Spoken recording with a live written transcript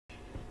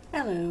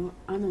Hello,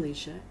 I'm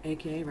Alisha,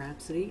 aka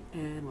Rhapsody,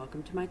 and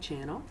welcome to my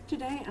channel.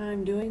 Today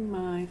I'm doing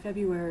my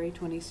February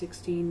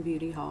 2016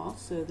 beauty haul.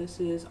 So this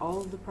is all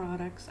of the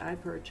products I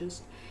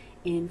purchased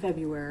in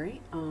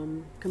February,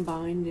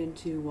 combined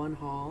into one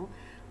haul,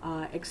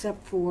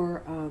 except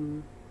for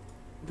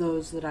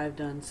those that I've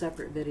done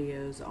separate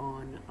videos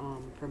on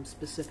from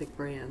specific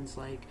brands,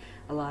 like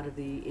a lot of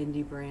the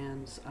indie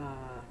brands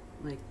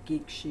like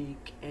Geek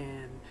Chic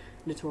and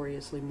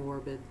Notoriously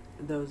Morbid.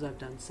 Those I've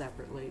done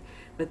separately.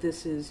 But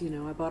this is,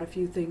 I bought a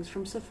few things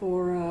from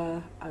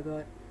Sephora.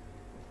 Hello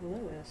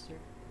Esther.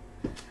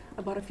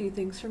 I bought a few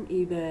things from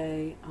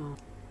eBay.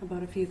 I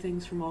bought a few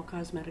things from All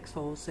Cosmetics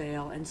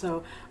Wholesale. And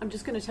so I'm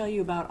just going to tell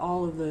you about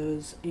all of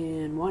those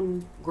in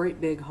one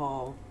great big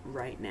haul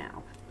right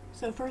now.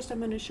 So first I'm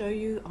going to show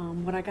you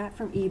what I got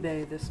from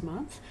eBay this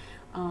month.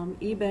 From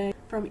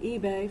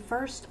eBay,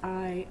 first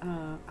I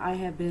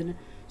have been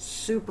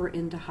super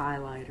into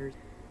highlighters.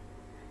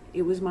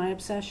 It was my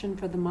obsession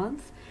for the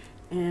month,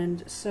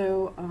 and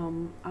so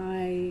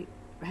I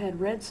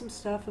had read some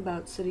stuff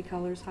about City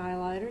Colors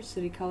highlighters.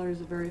 City Colors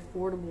is a very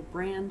affordable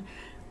brand,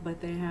 but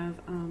they have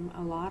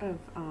a lot of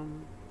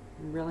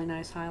really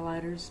nice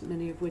highlighters,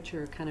 many of which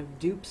are kind of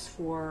dupes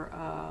for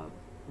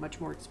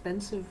much more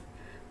expensive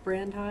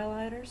brand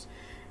highlighters.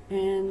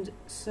 And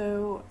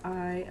so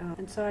I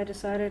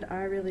decided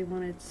I really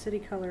wanted City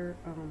Color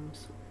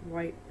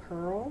White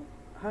Pearl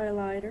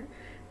highlighter.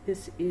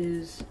 This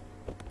is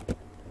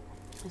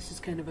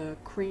kind of a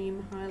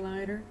cream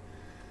highlighter.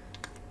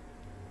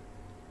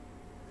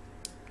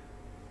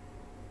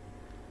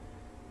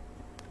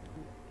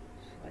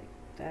 Just like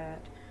that.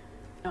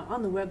 Now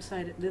on the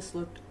website this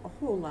looked a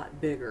whole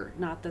lot bigger.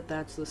 Not that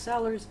that's the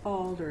seller's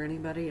fault or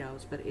anybody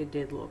else, but it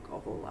did look a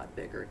whole lot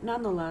bigger.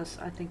 Nonetheless,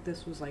 I think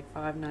this was like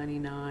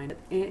 $5.99.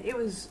 It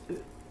was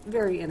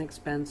very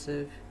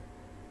inexpensive.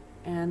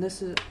 And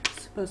this is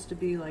supposed to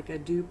be like a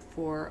dupe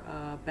for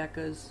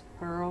Becca's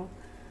Pearl.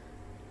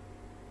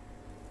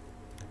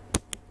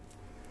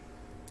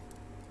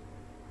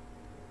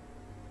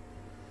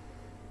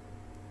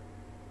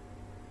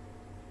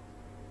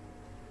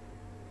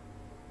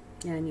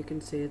 And you can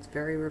see it's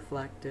very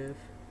reflective.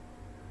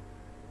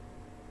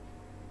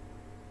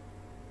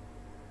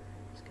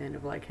 It's kind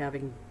of like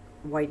having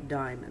white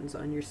diamonds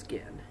on your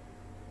skin.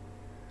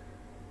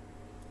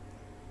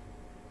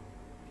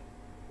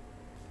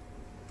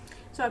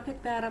 So I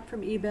picked that up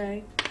from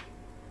eBay.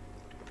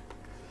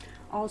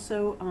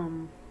 Also,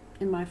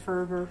 in my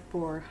fervor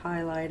for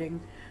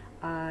highlighting,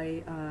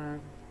 I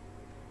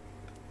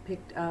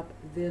picked up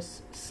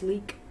this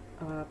Sleek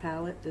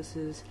palette. This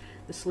is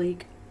the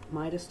Sleek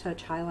Midas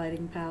Touch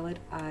highlighting palette.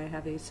 I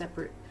have a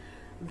separate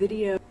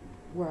video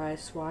where I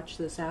swatch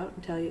this out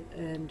and tell you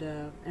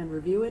and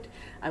review it.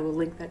 I will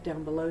link that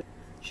down below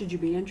should you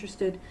be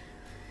interested.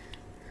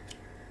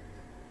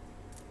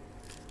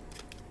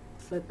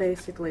 But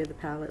basically the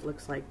palette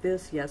looks like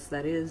this. Yes,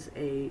 that is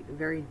a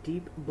very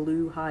deep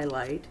blue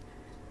highlight.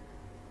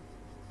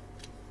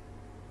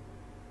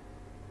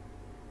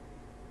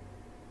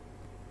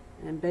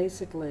 And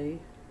basically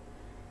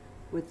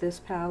with this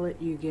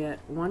palette you get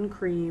 1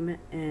 cream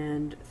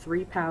and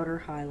 3 powder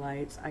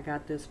highlights. I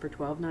got this for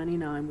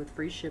 $12.99 with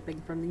free shipping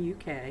from the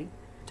UK. It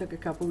took a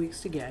couple weeks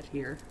to get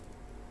here.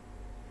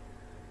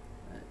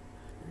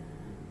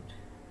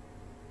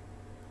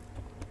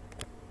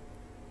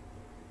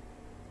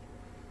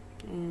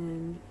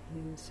 And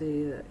you can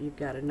see that you've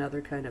got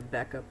another kind of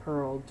Becca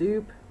Pearl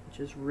dupe,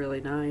 which is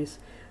really nice.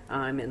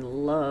 I'm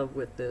in love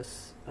with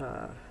this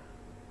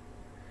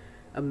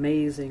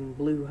amazing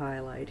blue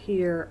highlight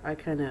here. I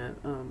kind of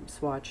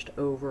swatched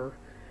over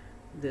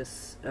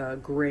this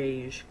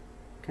grayish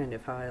kind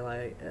of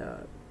highlight,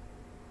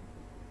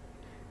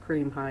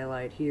 cream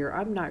highlight here.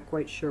 I'm not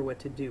quite sure what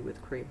to do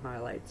with cream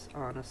highlights,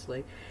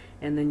 honestly.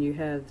 And then you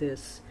have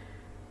this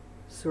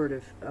sort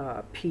of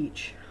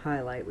peach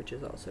highlight, which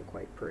is also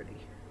quite pretty.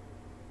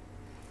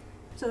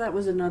 So that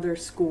was another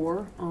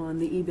score on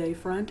the eBay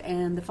front.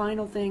 And the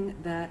final thing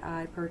that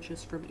I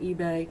purchased from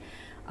eBay,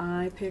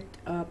 I picked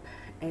up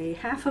a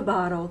half a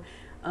bottle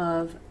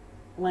of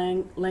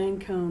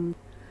Lancome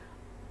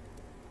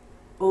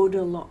Eau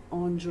de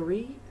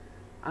Lingerie.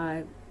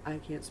 I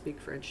can't speak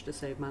French to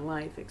save my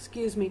life,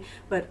 excuse me,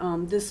 but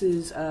this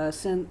is a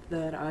scent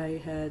that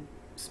I had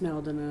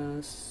smelled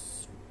in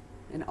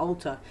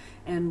Ulta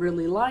and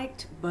really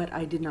liked, but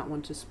I did not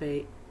want to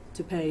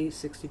pay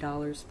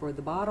 $60 for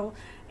the bottle,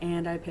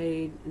 and I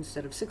paid,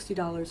 instead of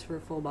 $60 for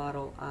a full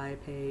bottle, I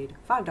paid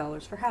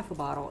 $5 for half a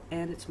bottle,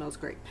 and it smells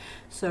great.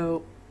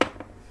 So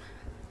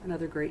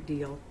another great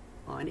deal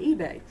on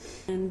eBay.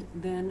 And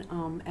then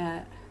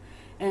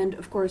and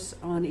of course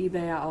on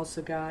eBay I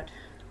also got,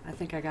 I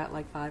think I got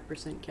like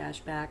 5%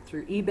 cash back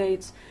through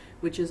Ebates,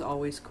 which is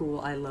always cool.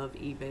 I love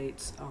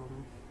Ebates.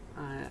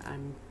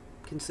 I'm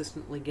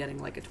consistently getting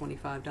like a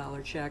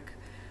 $25 check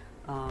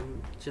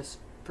just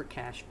for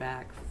cash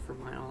back for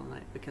my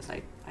online, because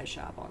I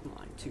shop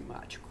online too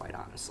much, quite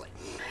honestly.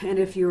 And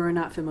if you are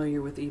not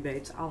familiar with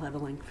Ebates, I'll have a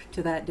link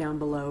to that down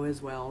below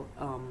as well.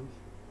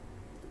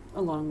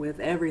 along with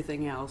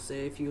everything else.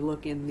 If you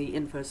look in the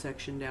info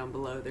section down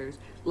below, there's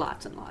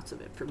lots and lots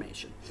of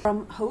information.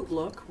 From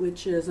Hautelook,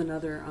 which is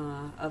another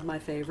of my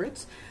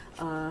favorites.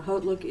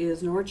 Hautelook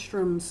is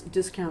Nordstrom's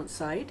discount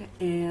site,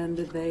 and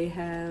they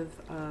have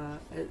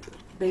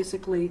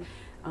basically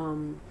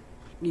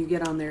you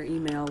get on their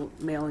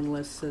mailing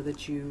list so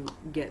that you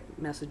get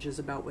messages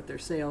about what their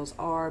sales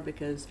are,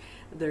 because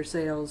their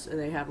sales,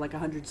 they have like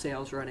 100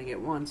 sales running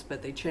at once,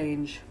 but they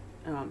change.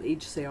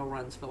 Each sale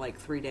runs for like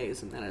 3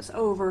 days and then it's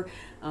over.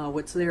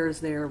 What's there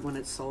is there. When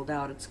it's sold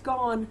out, it's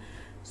gone.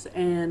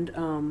 And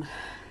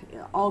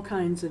all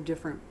kinds of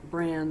different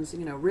brands,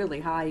 you know,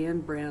 really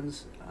high-end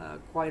brands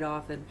quite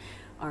often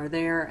are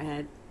there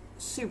at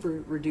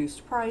super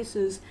reduced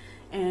prices,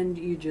 and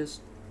you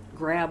just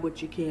grab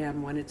what you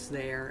can when it's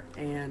there.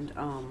 And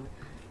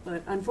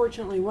but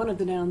unfortunately, one of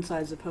the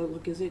downsides of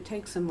Hautelook is it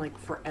takes them like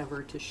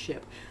forever to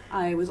ship.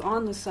 I was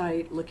on the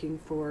site looking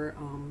for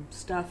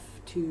stuff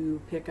to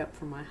pick up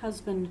for my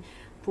husband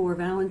for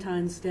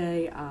Valentine's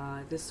Day.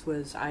 I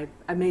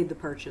made the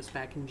purchase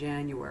back in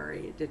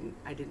January.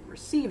 I didn't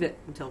receive it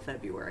until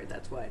February.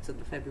 That's why it's in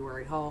the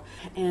February haul.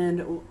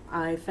 And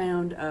I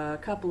found a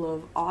couple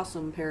of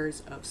awesome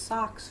pairs of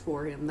socks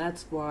for him.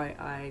 That's why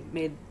I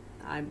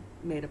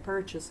made a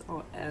purchase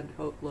at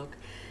Hautelook,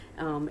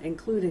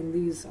 including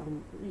these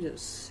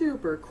just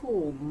super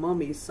cool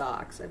mummy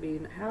socks. I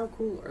mean, how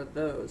cool are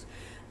those?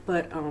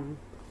 But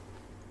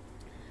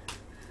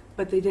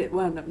they did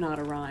wind up not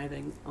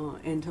arriving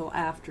until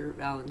after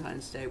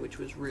Valentine's Day, which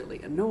was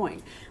really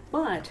annoying.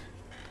 But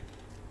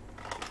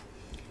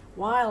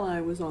while I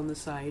was on the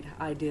site,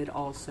 I did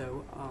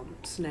also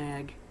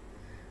snag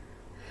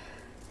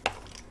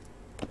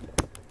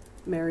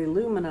Mary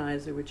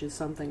Luminizer, which is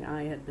something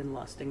I had been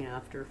lusting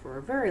after for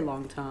a very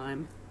long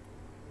time.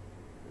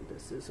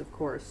 This is, of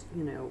course,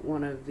 you know,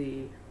 one of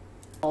the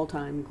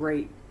all-time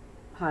great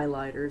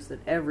highlighters that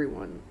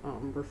everyone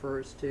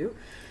refers to.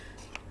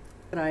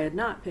 But I had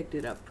not picked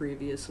it up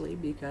previously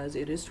because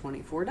it is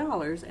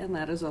 $24, and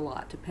that is a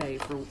lot to pay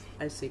for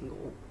a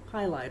single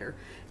highlighter.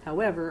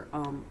 However,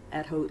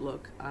 at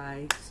Hautelook,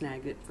 I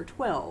snagged it for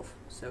 $12,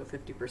 so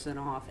 50%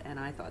 off, and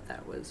I thought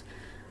that was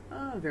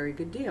a very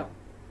good deal.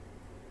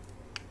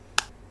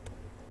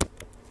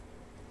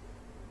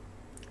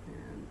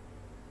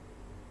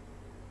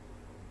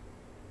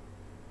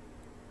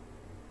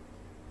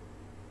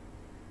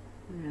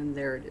 And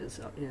there it is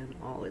in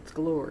all its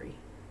glory.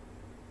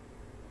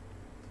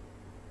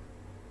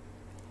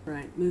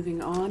 Right,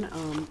 moving on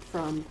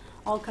from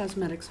All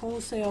Cosmetics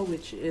Wholesale,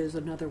 which is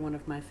another one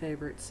of my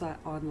favorite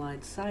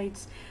online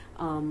sites,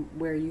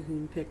 where you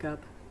can pick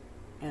up,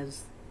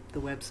 as the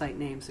website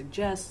name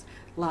suggests,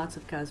 lots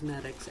of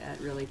cosmetics at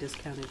really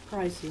discounted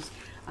prices.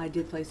 I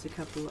did place a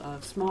couple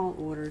of small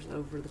orders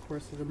over the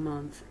course of the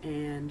month,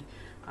 and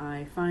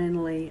I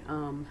finally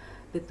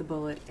bit the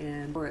bullet,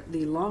 and for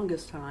the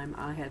longest time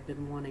I had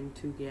been wanting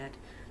to get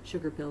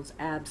Sugar Pills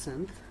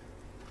Absinthe,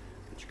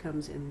 which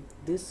comes in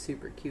this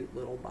super cute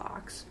little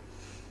box.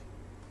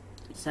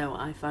 So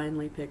I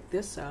finally picked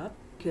this up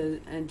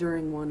and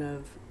during one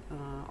of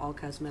All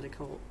Cosmetics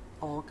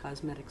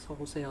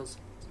Wholesale's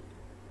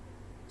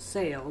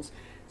sales.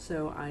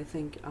 So I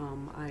think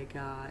I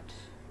got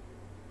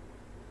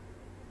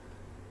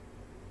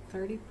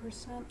 30%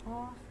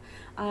 off.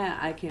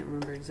 I can't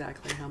remember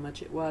exactly how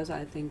much it was.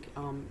 I think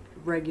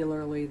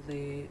regularly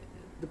the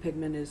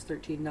pigment is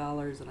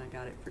 $13 and I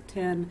got it for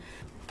 $10.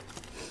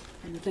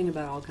 And the thing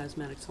about All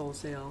Cosmetics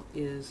Wholesale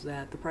is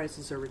that the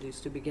prices are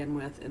reduced to begin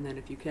with, and then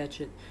if you catch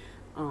it,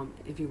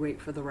 if you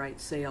wait for the right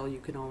sale, you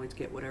can always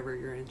get whatever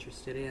you're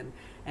interested in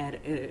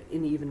at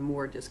an even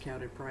more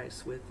discounted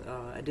price with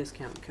a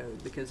discount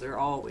code, because they're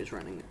always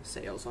running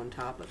sales on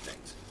top of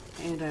things.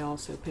 And I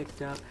also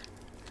picked up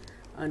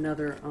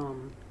another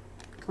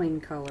clean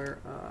color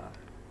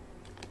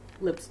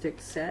lipstick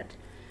set,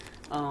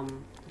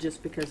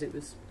 just because it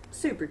was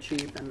super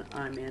cheap and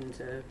I'm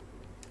into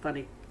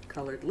funny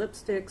colored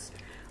lipsticks.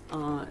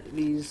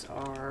 These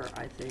are,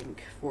 I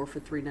think, 4 for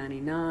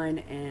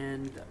 $3.99,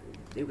 and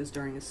it was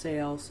during a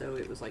sale, so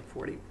it was like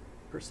 40%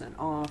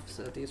 off,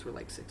 so these were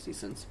like 60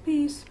 cents a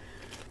piece.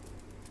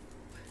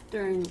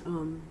 During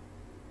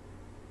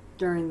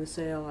the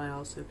sale, I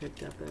also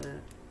picked up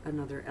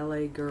another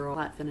LA Girl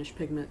Flat Finish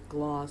Pigment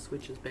Gloss,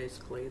 which is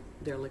basically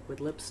their liquid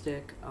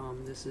lipstick.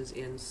 This is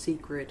in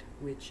Secret,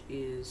 which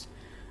is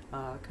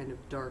kind of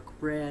dark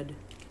red,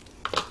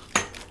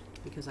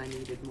 because I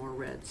needed more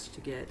reds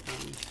to get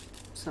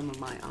some of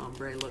my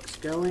ombre looks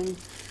going.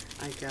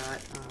 I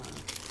got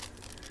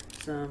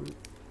some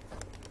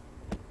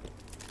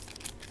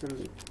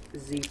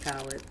Z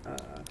palette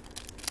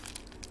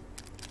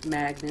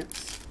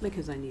magnets,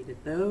 because I needed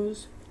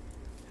those.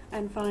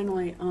 And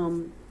finally,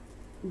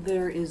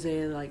 there is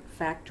a like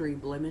factory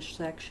blemish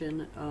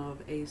section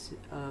of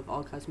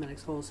All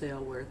Cosmetics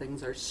Wholesale where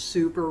things are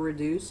super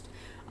reduced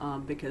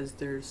because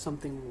there's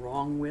something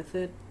wrong with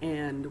it,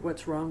 and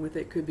what's wrong with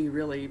it could be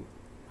really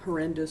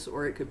horrendous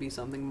or it could be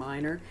something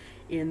minor.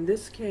 In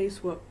this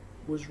case, what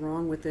was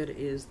wrong with it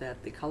is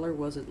that the color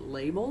wasn't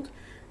labeled.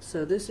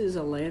 So this is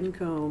a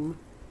Lancome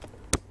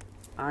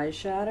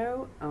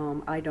eyeshadow.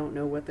 I don't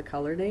know what the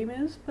color name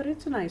is, but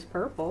it's a nice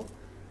purple.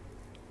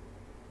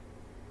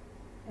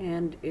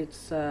 And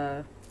it's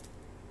and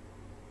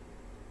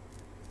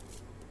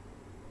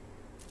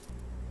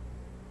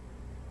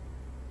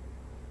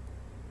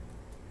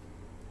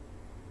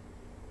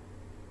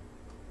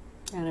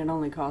it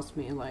only cost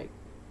me like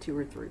 $2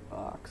 or $3.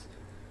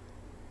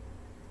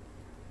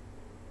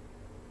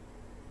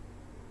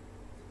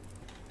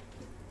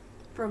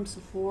 From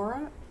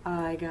Sephora,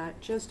 I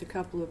got just a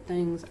couple of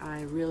things.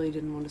 I really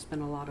didn't want to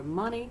spend a lot of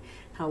money.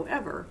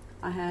 However,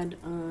 I had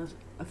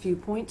a few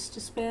points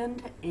to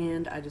spend,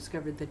 and I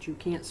discovered that you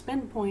can't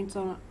spend points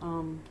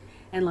on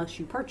unless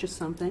you purchase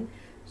something.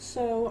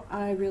 So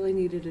I really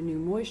needed a new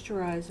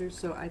moisturizer,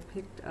 so I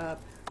picked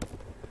up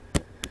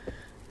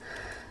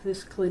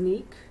this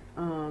Clinique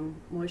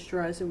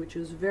moisturizer, which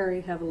is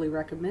very heavily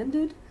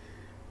recommended.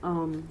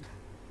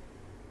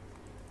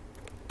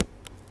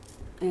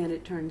 And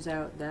it turns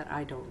out that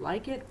I don't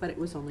like it, but it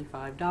was only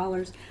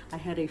 $5. I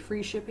had a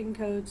free shipping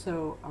code,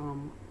 so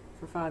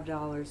for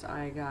 $5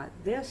 I got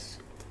this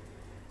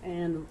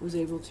and was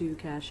able to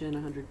cash in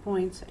 100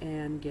 points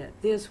and get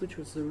this, which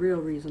was the real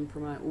reason for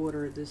my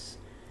order. This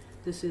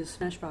is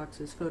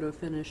Smashbox's Photo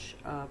Finish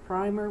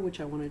primer,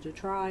 which I wanted to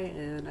try,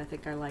 and I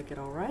think I like it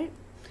all right.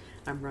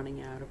 I'm running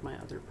out of my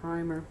other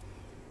primer.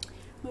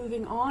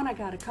 Moving on, I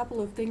got a couple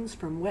of things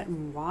from Wet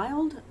n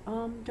Wild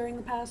during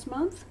the past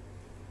month.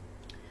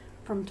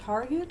 From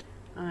Target,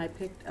 I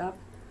picked up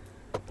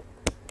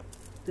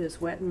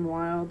this Wet n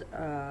Wild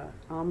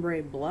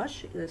Ombre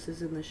Blush. This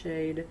is in the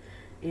shade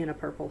in a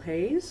Purple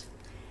Haze.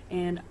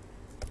 And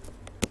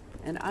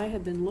I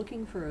have been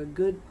looking for a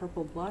good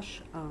purple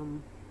blush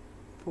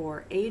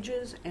for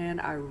ages, and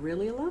I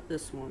really love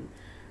this one.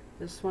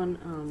 This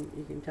one,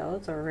 you can tell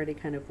it's already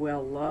kind of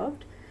well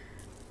loved.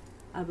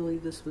 I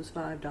believe this was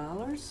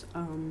 $5.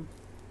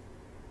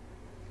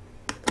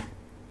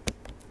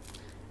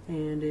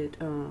 And it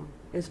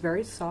is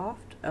very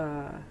soft,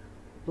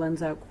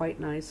 blends out quite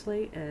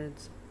nicely,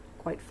 it's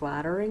quite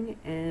flattering,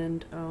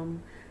 and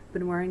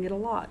been wearing it a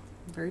lot.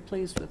 I'm very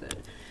pleased with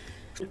it.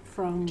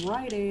 From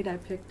Rite Aid, I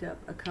picked up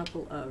a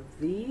couple of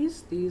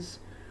these. These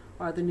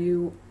are the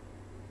new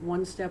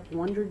One Step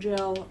Wonder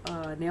Gel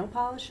nail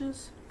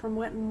polishes from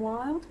Wet n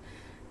Wild.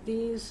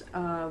 These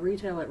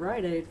retail at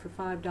Rite Aid for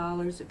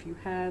 $5. If you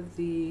have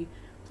the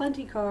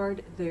Plenty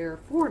card, they're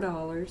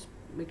 $4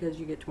 because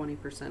you get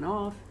 20%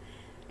 off.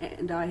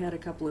 And I had a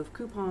couple of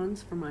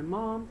coupons for my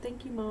mom.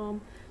 Thank you,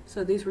 Mom.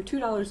 So these were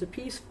 $2 a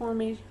piece for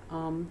me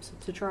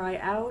to try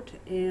out,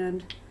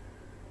 and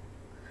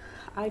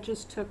I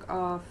just took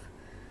off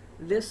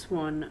this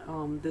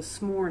one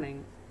this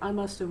morning. I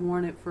must have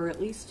worn it for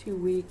at least 2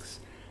 weeks,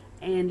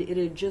 and it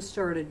had just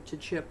started to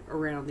chip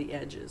around the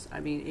edges. I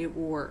mean, it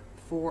wore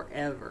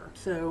forever.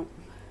 So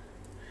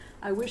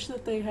I wish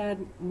that they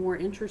had more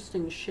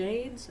interesting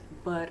shades,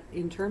 but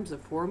in terms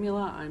of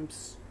formula, I'm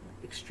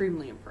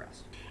extremely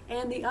impressed.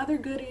 And the other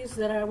goodies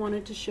that I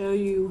wanted to show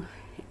you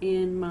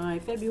in my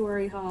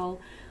February haul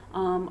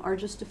are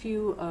just a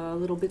few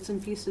little bits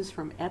and pieces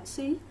from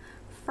Etsy.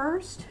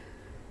 First,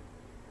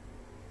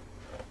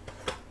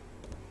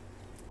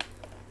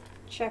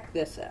 check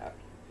this out.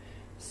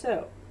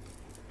 So,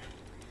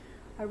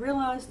 I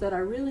realized that I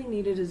really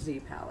needed a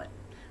Z palette,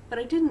 but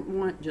I didn't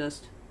want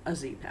just a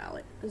Z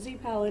palette. A Z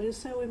palette is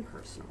so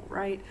impersonal,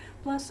 right?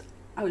 Plus,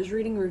 I was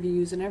reading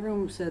reviews and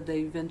everyone said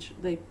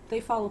they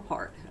fall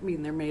apart. I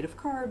mean, they're made of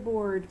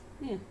cardboard.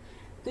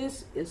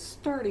 This is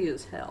sturdy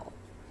as hell.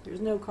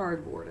 There's no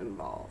cardboard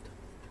involved.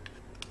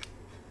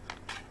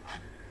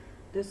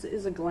 This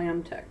is a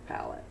Glam Tech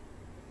palette.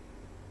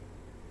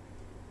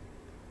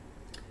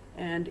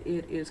 And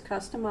it is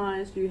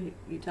customized.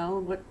 You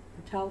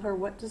tell her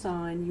what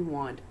design you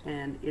want,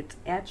 and it's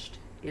etched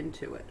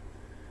into it.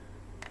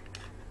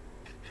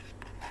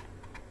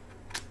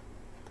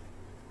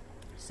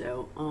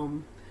 So, I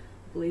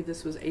believe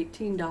this was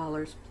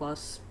 $18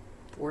 plus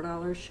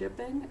 $4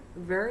 shipping.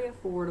 Very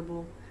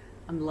affordable.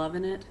 I'm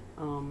loving it.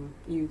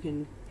 You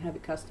can have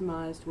it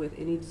customized with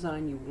any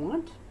design you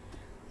want.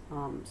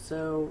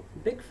 So,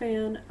 big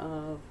fan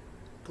of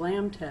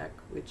Glam Tech,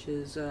 which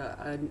is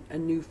a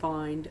new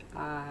find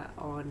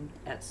on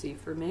Etsy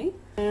for me.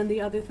 And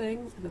the other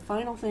thing, the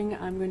final thing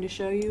I'm going to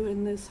show you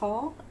in this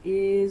haul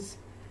is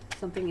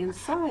something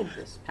inside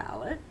this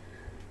palette.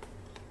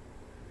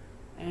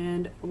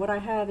 And what I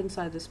have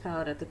inside this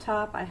palette, at the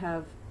top I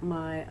have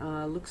my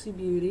Looksy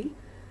Beauty,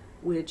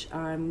 which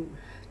I'm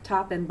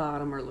top and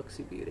bottom are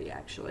Looksy Beauty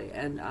actually,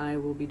 and I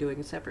will be doing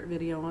a separate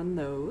video on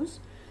those.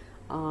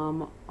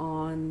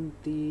 On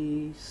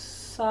the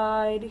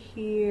side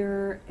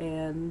here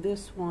and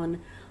this one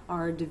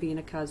are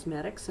Divina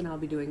Cosmetics, and I'll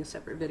be doing a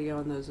separate video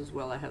on those as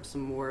well. I have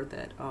some more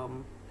that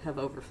have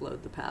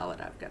overflowed the palette.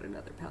 I've got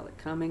another palette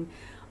coming,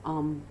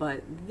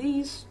 but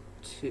these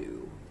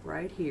two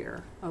right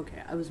here,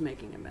 okay, I was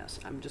making a mess.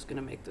 I'm just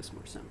gonna make this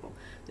more simple.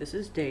 This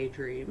is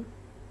Daydream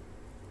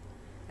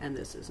and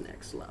this is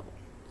Next Level.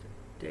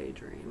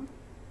 Daydream.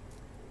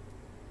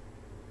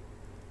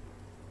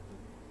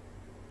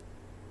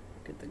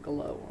 Look at the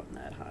glow on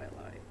that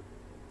highlight.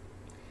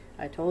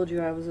 I told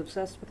you I was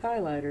obsessed with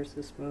highlighters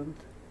this month.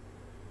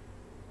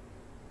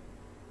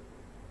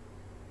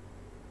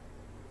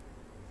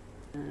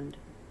 And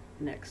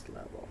next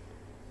level.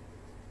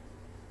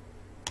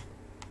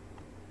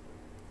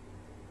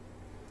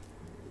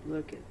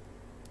 Look at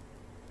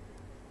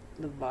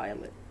the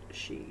violet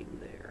sheen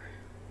there.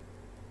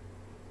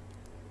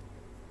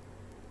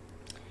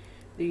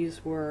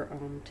 These were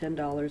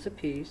 $10 a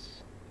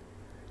piece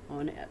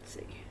on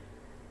Etsy.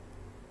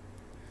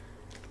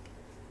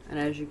 And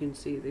as you can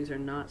see, these are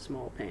not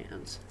small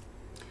pans.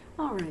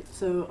 Alright,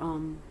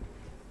 so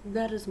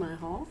that is my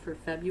haul for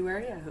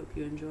February. I hope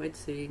you enjoyed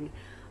seeing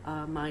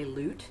my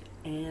loot,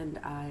 and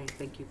I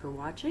thank you for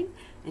watching.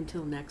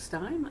 Until next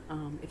time,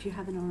 if you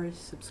haven't already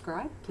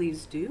subscribed,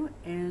 please do,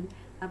 and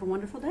have a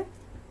wonderful day.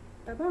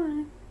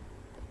 Bye-bye.